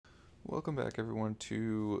Welcome back, everyone,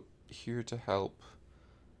 to Here to Help.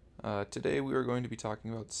 Today we are going to be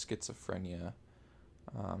talking about schizophrenia,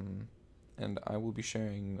 um, and I will be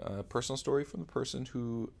sharing a personal story from the person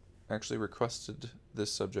who actually requested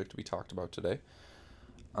this subject to be talked about today.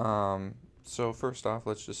 So, first off,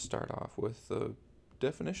 let's just start off with the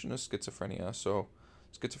definition of schizophrenia. So,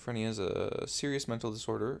 schizophrenia is a serious mental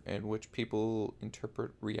disorder in which people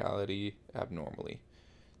interpret reality abnormally.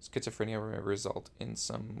 Schizophrenia may result in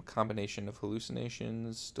some combination of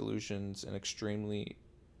hallucinations, delusions, and extremely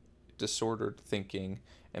disordered thinking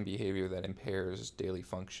and behavior that impairs daily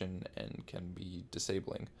function and can be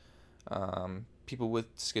disabling. People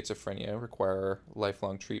with schizophrenia require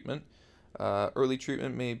lifelong treatment. Early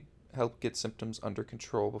treatment may help get symptoms under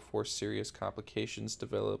control before serious complications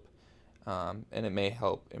develop, and it may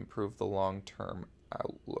help improve the long term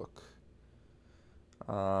outlook.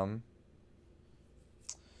 Um,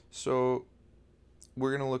 so,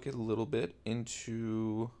 we're going to look a little bit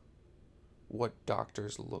into what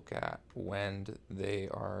doctors look at when they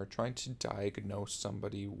are trying to diagnose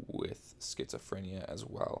somebody with schizophrenia as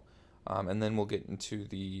well. And then we'll get into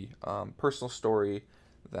the personal story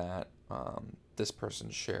that this person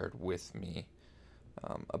shared with me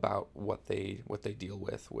about what they deal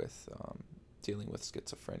with dealing with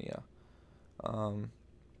schizophrenia. Um,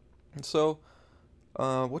 so,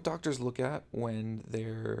 what doctors look at when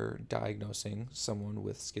they're diagnosing someone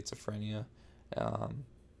with schizophrenia, um,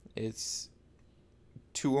 it's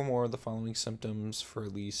two or more of the following symptoms for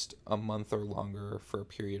at least a month or longer for a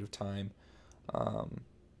period of time, um,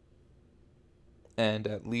 and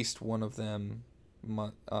at least one of them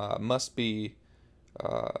must be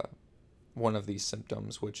uh, one of these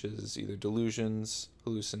symptoms, which is either delusions,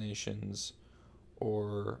 hallucinations,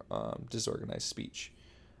 or disorganized speech.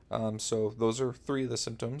 So those are three of the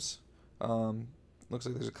symptoms. Um, Looks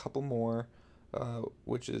like there's a couple more,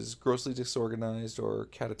 which is grossly disorganized or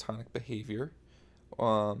catatonic behavior,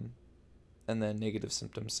 um, and then negative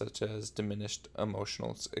symptoms such as diminished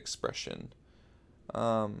emotional expression.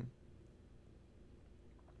 Um,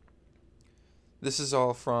 this is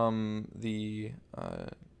all from the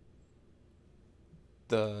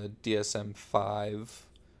DSM-5,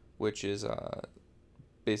 which is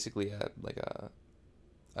basically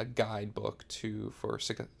a guidebook for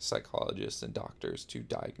psychologists and doctors to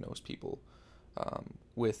diagnose people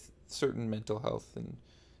with certain mental health and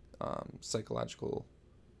psychological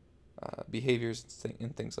behaviors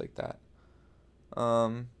and things like that.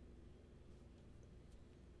 Um,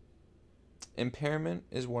 Impairment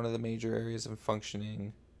is one of the major areas of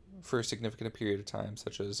functioning for a significant period of time,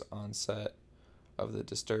 such as onset of the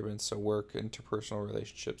disturbance, so work, interpersonal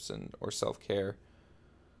relationships, and or self care.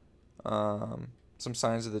 Some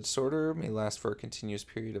signs of the disorder may last for a continuous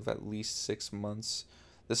period of at least 6 months.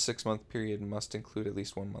 This 6 month period must include at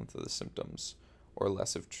least 1 month of the symptoms, or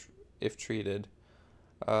less if treated.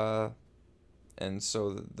 Uh, and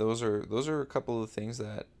so those are a couple of things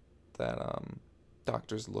that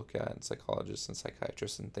doctors look at, and psychologists and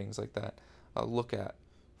psychiatrists and things like that look at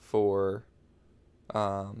for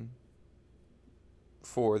um,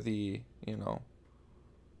 for the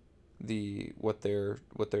the what they're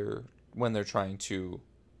when they're trying to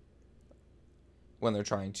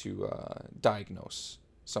diagnose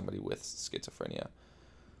somebody with schizophrenia.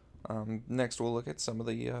 Next, we'll look at some of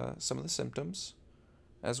the symptoms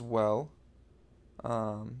as well.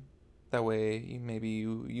 Um, that way,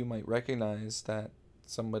 you might recognize that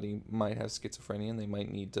somebody might have schizophrenia, and they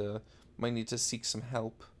might need to seek some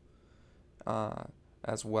help uh,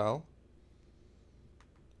 as well.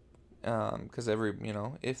 Because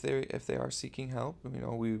if they are seeking help,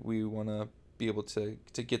 we want to be able to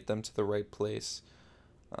get them to the right place.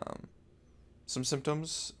 Um, some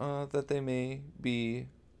symptoms that they may be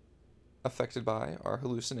affected by are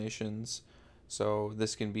hallucinations. So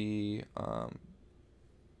this can be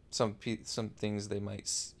some things they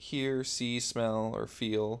might hear, see, smell, or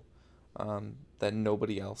feel that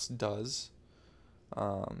nobody else does.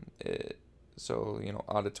 So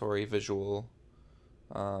auditory, visual,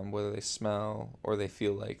 whether they smell or they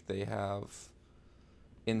feel like they have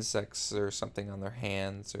insects or something on their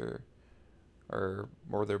hands or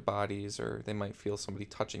their bodies, or they might feel somebody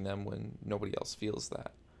touching them when nobody else feels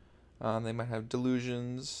that. They might have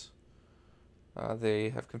delusions. They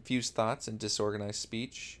have confused thoughts and disorganized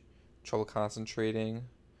speech, trouble concentrating,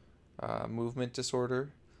 movement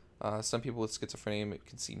disorder. Some people with schizophrenia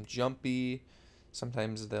can seem jumpy.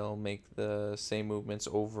 Sometimes they'll make the same movements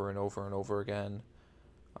over and over and over again,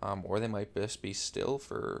 or they might just be still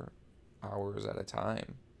for hours at a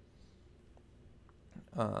time.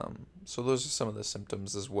 So those are some of the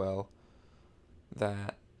symptoms as well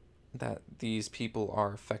that that these people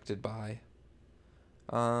are affected by.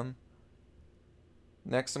 Um,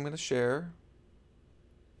 Next, I'm going to share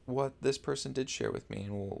what this person did share with me,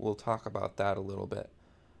 and we'll talk about that a little bit.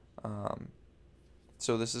 Um,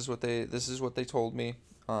 so this is what they told me,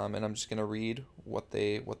 and I'm just gonna read what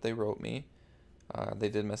they wrote me. They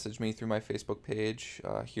did message me through my Facebook page,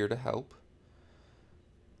 here to help.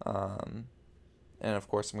 Um, and of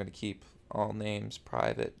course, I'm gonna keep all names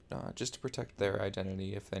private, just to protect their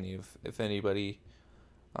identity. If anybody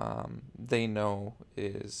they know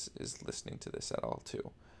is listening to this at all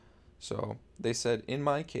too. So they said, in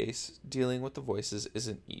my case, dealing with the voices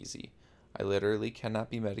isn't easy. I literally cannot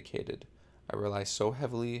be medicated. I rely so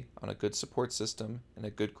heavily on a good support system and a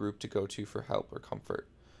good group to go to for help or comfort.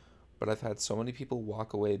 But I've had so many people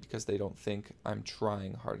walk away because they don't think I'm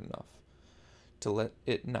trying hard enough to let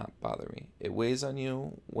it not bother me. It weighs on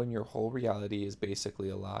you when your whole reality is basically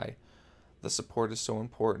a lie. The support is so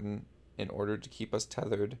important in order to keep us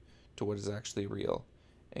tethered to what is actually real.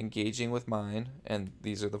 Engaging with mine, and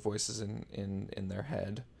these are the voices in their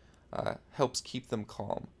head, helps keep them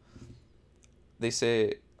calm. They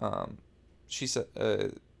say, she said,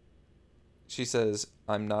 she says,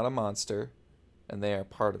 I'm not a monster, and they are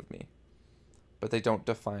part of me, but they don't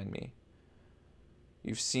define me.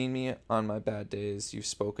 You've seen me on my bad days, you've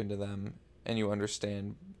spoken to them, and you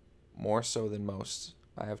understand more so than most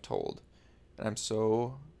I have told. And I'm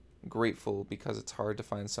so grateful because it's hard to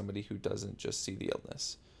find somebody who doesn't just see the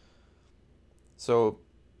illness. So,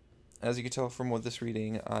 as you can tell from what this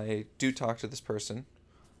reading, I do talk to this person,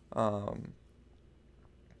 um,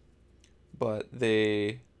 but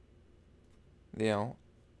they, you know,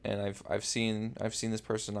 and I've seen this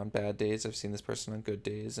person on bad days. I've seen this person on good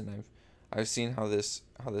days, and I've seen how they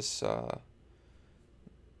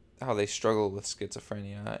struggle with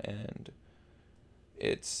schizophrenia, and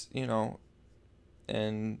it's,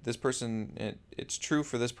 and this person, it's true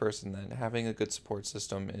for this person that having a good support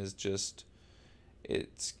system is just,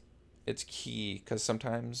 it's it's key, because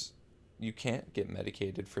sometimes you can't get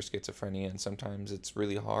medicated for schizophrenia, and sometimes it's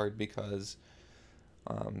really hard because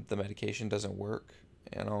the medication doesn't work,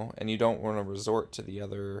 and you don't want to resort to the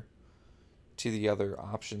other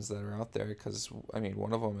options that are out there, because I mean,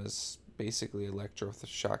 one of them is basically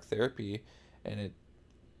electroshock therapy, and it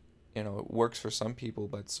works for some people,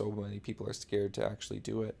 but so many people are scared to actually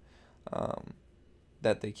do it,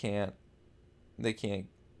 that they can't, they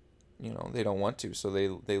don't want to, so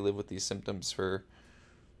they live with these symptoms for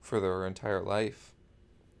their entire life.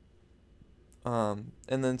 And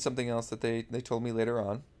then something else that they told me later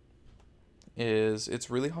on is, it's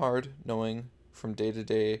really hard knowing from day to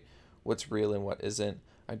day what's real and what isn't.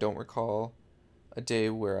 I don't recall a day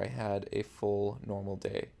where I had a full normal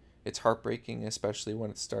day. It's heartbreaking, especially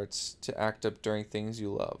when it starts to act up during things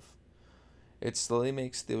you love. It slowly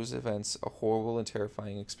makes those events a horrible and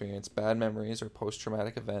terrifying experience. Bad memories or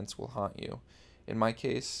post-traumatic events will haunt you. In my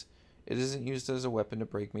case, it isn't used as a weapon to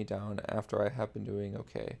break me down after I have been doing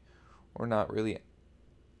okay, or not really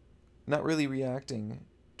reacting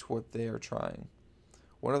to what they are trying.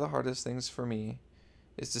 One of the hardest things for me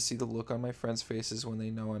is to see the look on my friends' faces when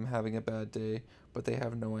they know I'm having a bad day, but they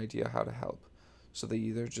have no idea how to help. So they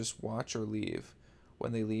either just watch or leave.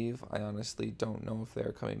 When they leave, I honestly don't know if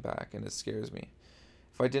they're coming back, and it scares me.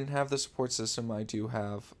 If I didn't have the support system I do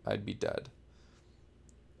have, I'd be dead.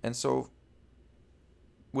 And so,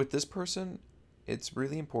 with this person, it's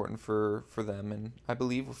really important for them, and I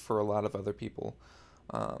believe for a lot of other people,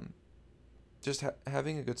 um, just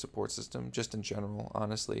having a good support system, just in general,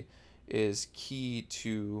 honestly, is key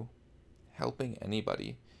to helping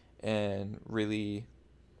anybody, and really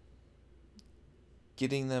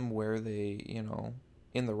getting them where they,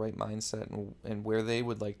 in the right mindset, and where they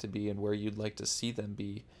would like to be and where you'd like to see them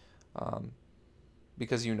be, um,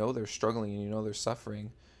 because they're struggling, and they're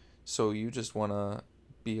suffering, so you just want to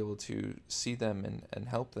be able to see them, and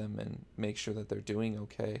help them, and make sure that they're doing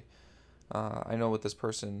okay. I know with this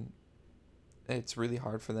person, it's really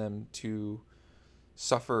hard for them to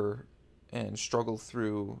suffer and struggle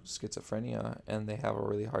through schizophrenia, and they have a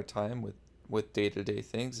really hard time with day-to-day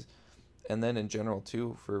things. And then in general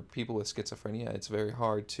too, for people with schizophrenia, it's very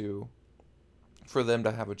hard for them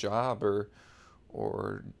to have a job,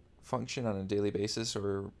 or function on a daily basis,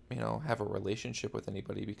 or have a relationship with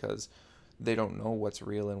anybody, because they don't know what's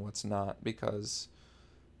real and what's not, because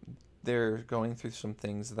they're going through some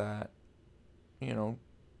things that you know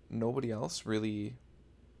nobody else really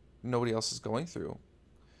nobody else is going through.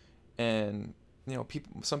 And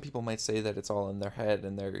some people might say that it's all in their head,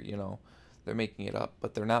 and they're making it up,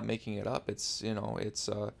 but they're not making it up. It's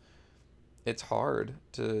hard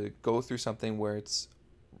to go through something where it's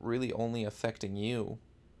really only affecting you,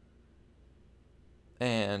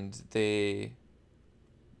 and they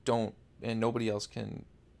don't, and nobody else can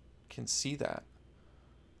see that,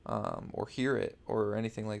 or hear it or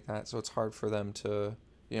anything like that. So it's hard for them to,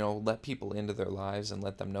 let people into their lives and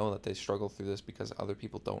let them know that they struggle through this, because other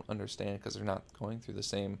people don't understand, because they're not going through the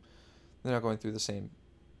same,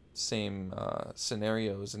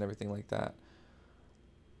 scenarios and everything like that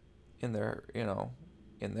in their,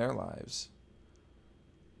 in their lives.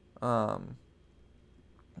 Um,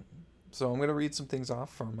 so I'm gonna read some things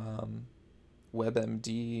off from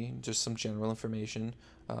WebMD, just some general information,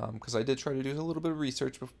 because I did try to do a little bit of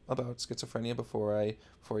research about schizophrenia before I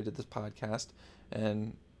did this podcast,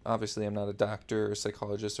 and obviously I'm not a doctor or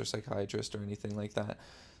psychologist or psychiatrist or anything like that,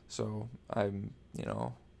 so I'm,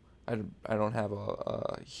 I don't have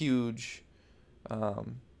a huge a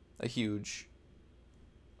huge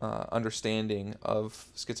understanding of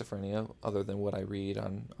schizophrenia, other than what I read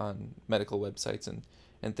on medical websites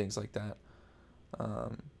and things like that.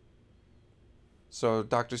 Um, so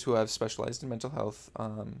doctors who have specialized in mental health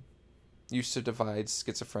used to divide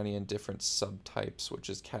schizophrenia in different subtypes, which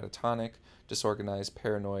is catatonic, disorganized,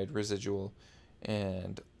 paranoid, residual,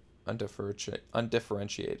 and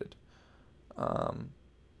undifferentiated. Um,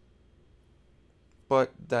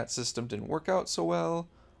 but that system didn't work out so well.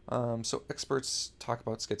 So experts talk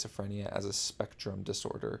about schizophrenia as a spectrum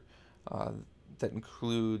disorder uh, that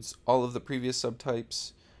includes all of the previous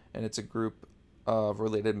subtypes, and it's a group of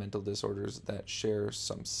related mental disorders that share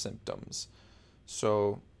some symptoms.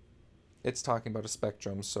 So it's talking about a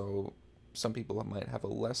spectrum. So some people might have a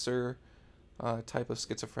lesser type of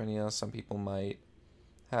schizophrenia. Some people might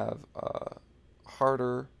have a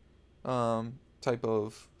harder type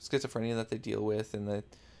of schizophrenia that they deal with and that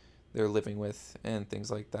they're living with, and things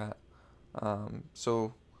like that.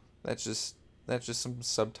 So that's just some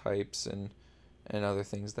subtypes and other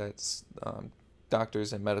things that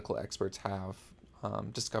doctors and medical experts have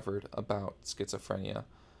discovered about schizophrenia.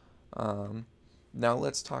 Um, Now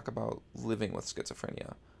let's talk about living with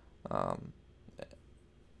schizophrenia, um,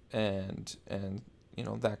 and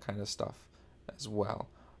that kind of stuff as well.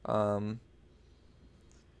 Um,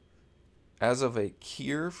 as of a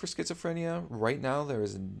cure for schizophrenia, right now there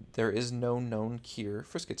is no known cure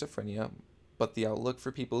for schizophrenia, but the outlook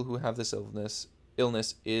for people who have this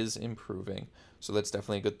illness is improving. So that's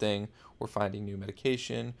definitely a good thing. We're finding new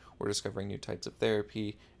medication, we're discovering new types of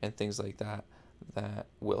therapy and things like that that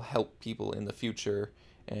will help people in the future,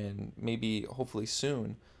 and maybe hopefully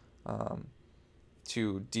soon, um,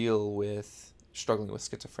 to deal with struggling with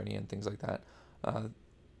schizophrenia and things like that. Uh,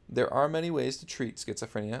 there are many ways to treat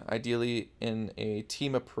schizophrenia, ideally in a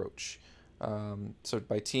team approach. So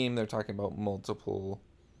by team, they're talking about multiple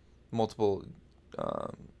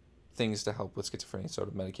um, things to help with schizophrenia, sort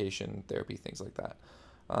of medication, therapy, things like that.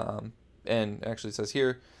 And actually, it says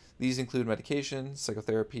here, these include medication,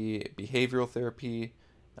 psychotherapy, behavioral therapy,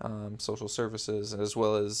 social services, as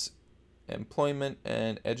well as employment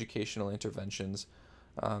and educational interventions.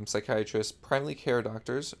 Psychiatrists, primary care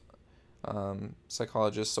doctors,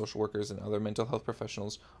 psychologists, social workers, and other mental health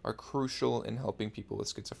professionals are crucial in helping people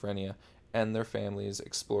with schizophrenia and their families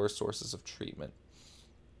explore sources of treatment.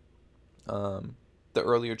 The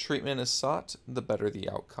earlier treatment is sought, the better the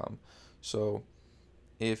outcome. So,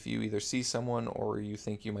 if you either see someone or you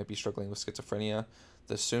think you might be struggling with schizophrenia,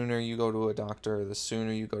 the sooner you go to a doctor, the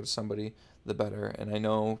sooner you go to somebody, the better. And I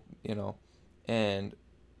know, and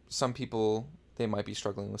some people, they might be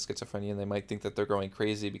struggling with schizophrenia and they might think that they're going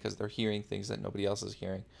crazy because they're hearing things that nobody else is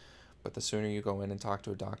hearing. But the sooner you go in and talk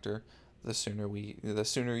to a doctor, the sooner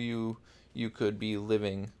you could be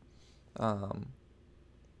living, um,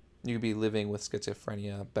 you could be living with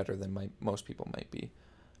schizophrenia better than most people might be.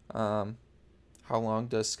 Um, how long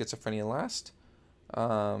does schizophrenia last?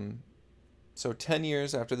 So 10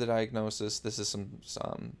 years after the diagnosis, this is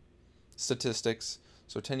some statistics.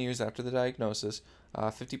 So 10 years after the diagnosis,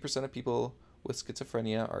 50% of people with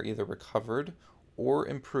schizophrenia are either recovered or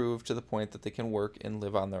improved to the point that they can work and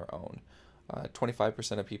live on their own.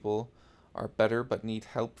 25% of people are better but need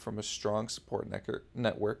help from a strong support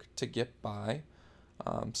network to get by.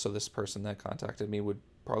 So this person that contacted me would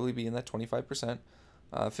probably be in that 25%.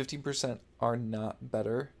 15% are not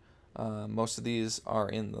better. Most of these are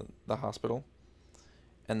in the hospital.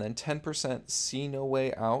 And then 10% see no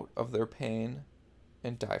way out of their pain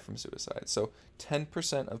and die from suicide. So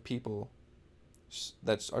 10% of people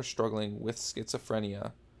that are struggling with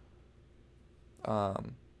schizophrenia,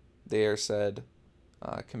 they are said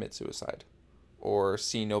commit suicide or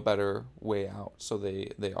see no better way out. So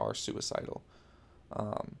they are suicidal.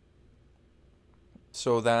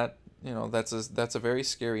 So that's a very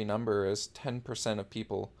scary number, as 10% of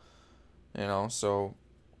people, so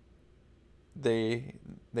they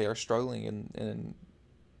they are struggling, and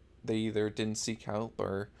they either didn't seek help,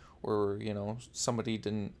 or somebody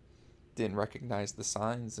didn't recognize the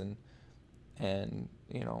signs, and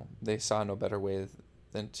they saw no better way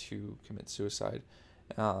than to commit suicide.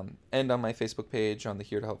 And on my Facebook page, on the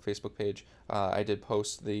Here to Help Facebook page, I did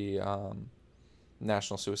post the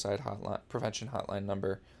National Suicide Hotline Prevention Hotline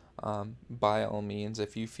number. By all means,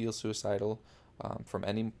 if you feel suicidal from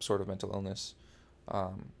any sort of mental illness,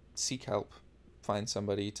 seek help, find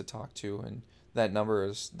somebody to talk to, and that number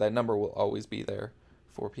will always be there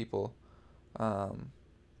for people. Um,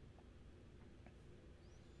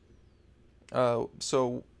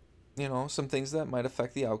 so, some things that might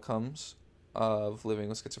affect the outcomes of living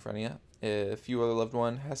with schizophrenia. If you or a loved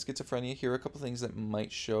one has schizophrenia, here are a couple things that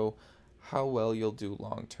might show how well you'll do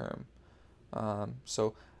long term.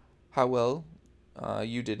 So, how well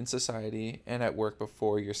you did in society and at work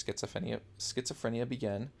before your schizophrenia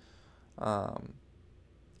began, um,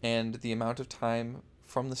 and the amount of time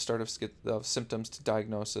from the start of symptoms to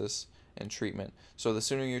diagnosis and treatment. So the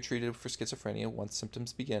sooner you're treated for schizophrenia, once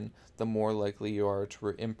symptoms begin, the more likely you are to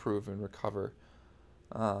improve and recover.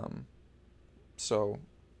 Um, so,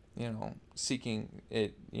 seeking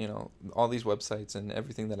it, all these websites and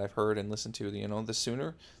everything that I've heard and listened to, the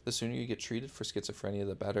sooner you get treated for schizophrenia,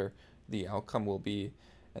 the better the outcome will be,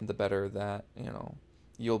 and the better that,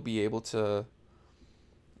 you'll be able to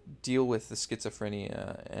deal with the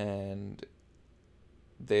schizophrenia, and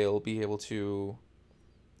they'll be able to,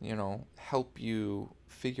 help you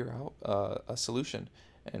figure out a solution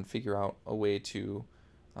and figure out a way to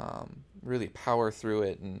really power through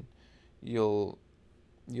it, and you'll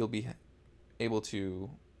be able to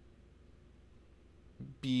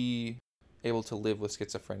be able to live with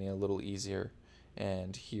schizophrenia a little easier,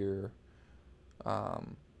 and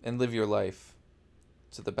and live your life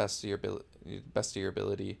to the best of your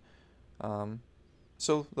ability. Um,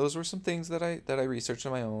 so those were some things that I researched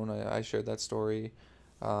on my own. I shared that story,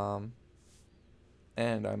 um,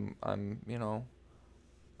 and I'm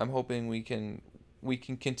hoping we can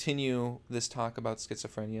continue this talk about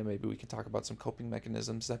schizophrenia. Maybe we can talk about some coping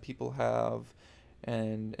mechanisms that people have,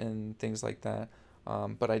 and things like that.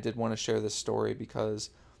 But I did want to share this story because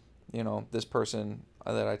this person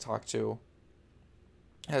that I talked to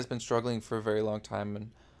has been struggling for a very long time,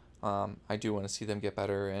 and I do want to see them get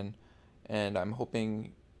better, and I'm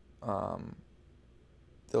hoping um,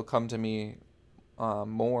 they'll come to me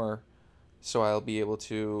more, so I'll be able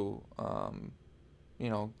to you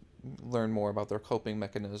know learn more about their coping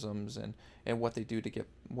mechanisms, and what they do to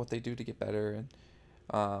get better,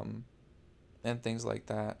 um, and things like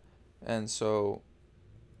that. And so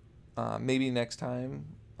maybe next time,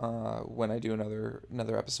 when I do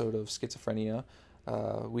another episode of schizophrenia,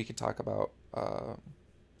 we could talk about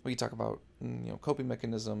coping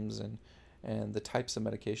mechanisms, and the types of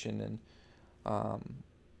medication, and um,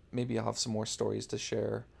 maybe I'll have some more stories to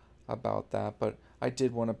share about that. But I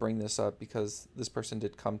did want to bring this up because this person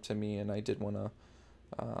did come to me, and I did want to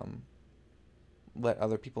um, let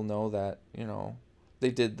other people know that they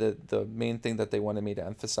did the main thing that they wanted me to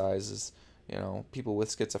emphasize is people with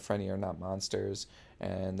schizophrenia are not monsters,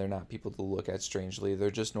 and they're not people to look at strangely. They're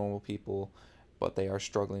just normal people, but they are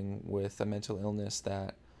struggling with a mental illness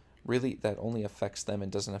that only affects them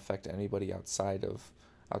and doesn't affect anybody outside of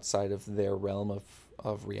their realm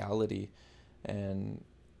of reality. And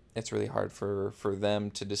it's really hard for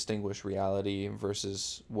them to distinguish reality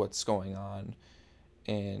versus what's going on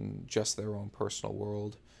in just their own personal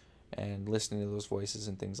world, and listening to those voices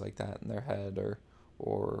and things like that in their head,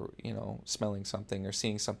 or smelling something or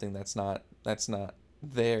seeing something that's not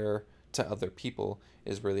there to other people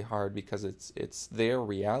is really hard, because it's their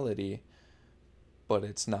reality, but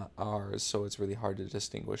it's not ours. So it's really hard to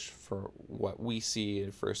distinguish for what we see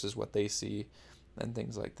versus what they see, and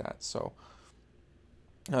things like that. So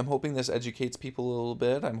I'm hoping this educates people a little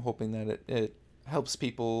bit. I'm hoping that it helps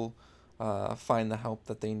people find the help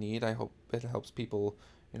that they need. I hope it helps people,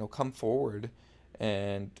 come forward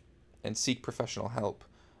and seek professional help,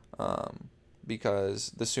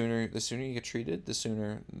 because the sooner you get treated, the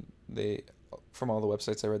sooner they, from all the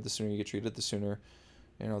websites I read, the sooner you get treated, the sooner,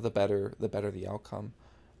 the better the outcome.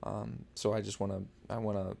 So I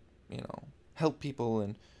want to help people,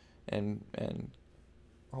 and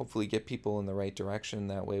hopefully get people in the right direction.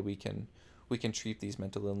 That way we can treat these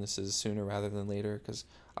mental illnesses sooner rather than later, because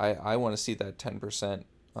I want to see that 10%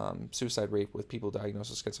 suicide rate with people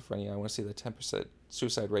diagnosed with schizophrenia. I want to see the 10%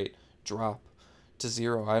 suicide rate drop to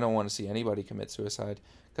zero. I don't want to see anybody commit suicide,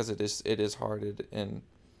 because it is hard and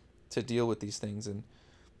to deal with these things,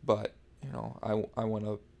 but I want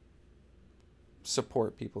to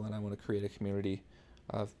support people, and I want to create a community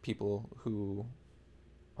of people who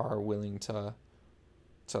are willing to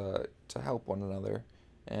help one another.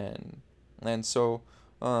 And so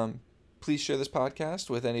please share this podcast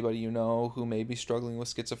with anybody you know who may be struggling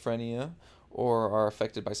with schizophrenia or are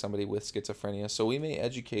affected by somebody with schizophrenia, so we may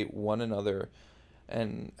educate one another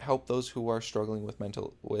and help those who are struggling with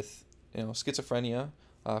schizophrenia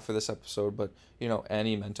for this episode, but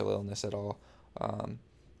any mental illness at all.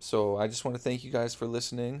 So I just want to thank you guys for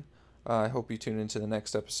listening. I hope you tune into the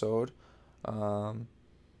next episode.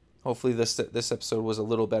 Hopefully this episode was a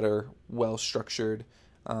little better, well structured.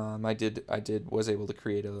 I was able to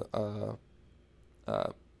create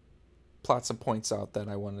plot some points out that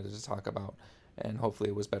I wanted to talk about, and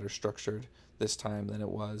hopefully it was better structured this time than it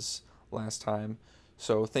was last time.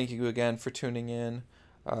 So thank you again for tuning in.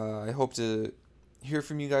 I hope to hear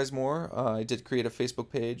from you guys more. I did create a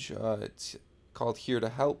Facebook page. It's called Here to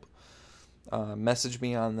Help. Message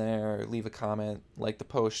me on there, leave a comment, like the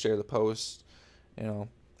post, share the post.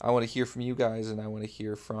 I want to hear from you guys, and I want to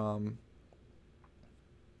hear from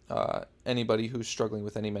anybody who's struggling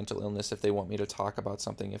with any mental illness. If they want me to talk about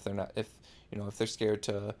something, if they're scared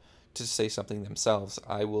to say something themselves,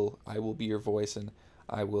 I will be your voice, and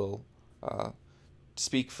I will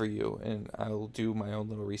speak for you, and I will do my own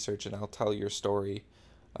little research, and I'll tell your story,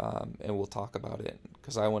 and we'll talk about it,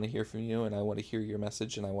 because I want to hear from you, and I want to hear your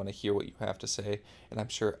message, and I want to hear what you have to say, and I'm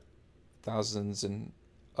sure thousands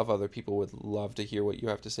of other people would love to hear what you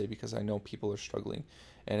have to say, because I know people are struggling,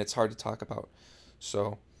 and it's hard to talk about.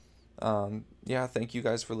 So thank you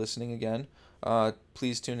guys for listening again.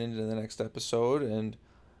 Please tune into the next episode, and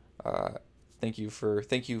thank you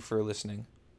for listening.